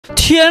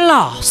天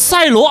啦！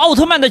赛罗奥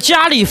特曼的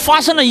家里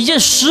发生了一件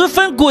十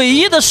分诡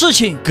异的事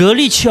情，格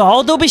力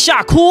乔都被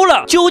吓哭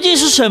了。究竟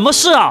是什么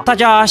事啊？大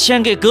家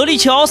先给格力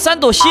乔3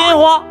朵鲜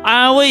花，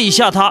安慰一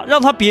下他，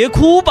让他别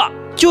哭吧。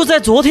就在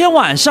昨天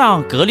晚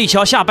上，格力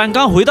乔下班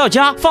刚回到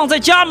家，放在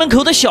家门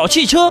口的小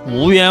汽车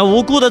无缘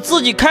无故的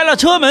自己开了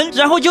车门，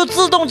然后就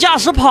自动驾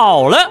驶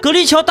跑了。格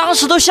力乔当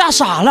时都吓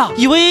傻了，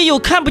以为有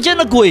看不见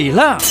的鬼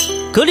了。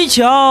格力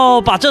乔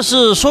把这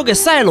事说给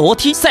赛罗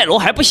听，赛罗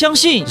还不相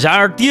信。然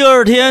而第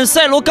二天，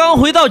赛罗刚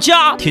回到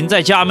家，停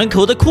在家门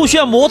口的酷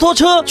炫摩托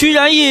车居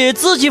然也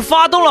自己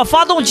发动了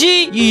发动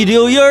机，一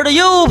溜烟儿的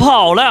又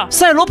跑了。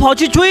赛罗跑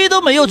去追都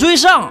没有追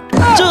上。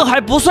这还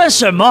不算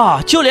什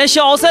么，就连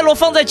小赛罗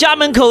放在家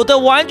门口的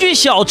玩具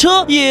小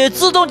车也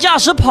自动驾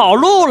驶跑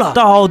路了。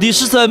到底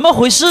是怎么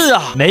回事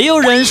啊？没有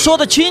人说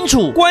得清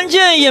楚，关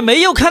键也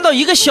没有看到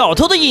一个小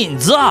偷的影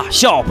子啊！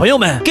小朋友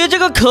们，给这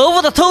个可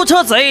恶的偷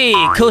车贼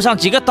扣上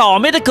几个倒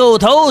霉的狗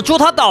头，祝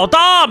他倒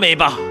大霉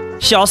吧！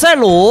小赛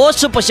罗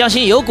是不相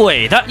信有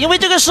鬼的，因为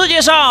这个世界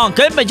上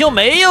根本就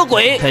没有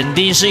鬼，肯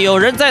定是有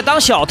人在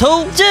当小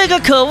偷。这个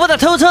可恶的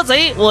偷车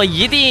贼，我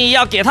一定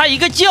要给他一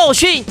个教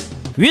训。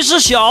于是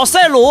小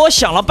赛罗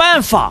想了办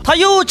法，他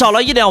又找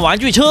了一辆玩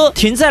具车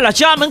停在了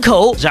家门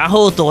口，然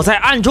后躲在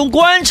暗中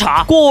观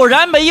察。果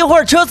然没一会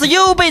儿，车子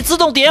又被自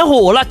动点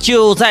火了。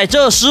就在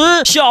这时，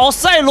小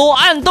赛罗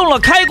按动了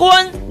开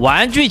关，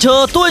玩具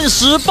车顿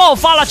时爆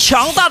发了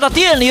强大的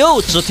电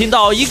流，只听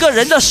到一个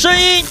人的声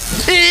音，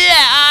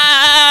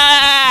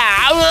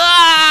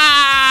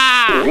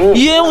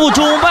烟雾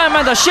中慢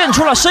慢的现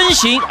出了身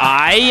形。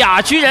哎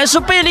呀，居然是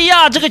贝利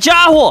亚这个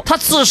家伙，他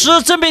此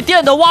时正被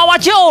电得哇哇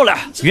叫了。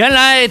原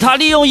来他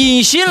利用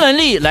隐形能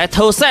力来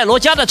偷赛罗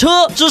家的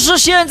车，只是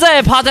现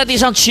在趴在地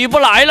上起不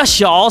来了。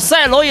小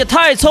赛罗也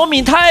太聪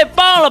明太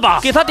棒了吧，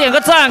给他点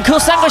个赞，扣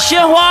3个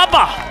鲜花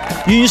吧。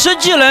隐身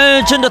技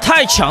能真的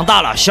太强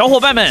大了，小伙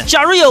伴们，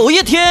假如有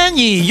一天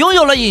你拥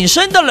有了隐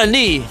身的能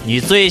力，你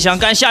最想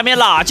干下面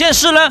哪件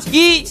事呢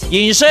？1.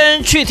 隐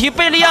身去踢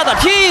贝利亚的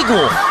屁股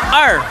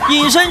；2.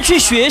 隐身去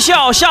学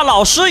校吓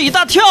老师一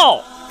大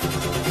跳。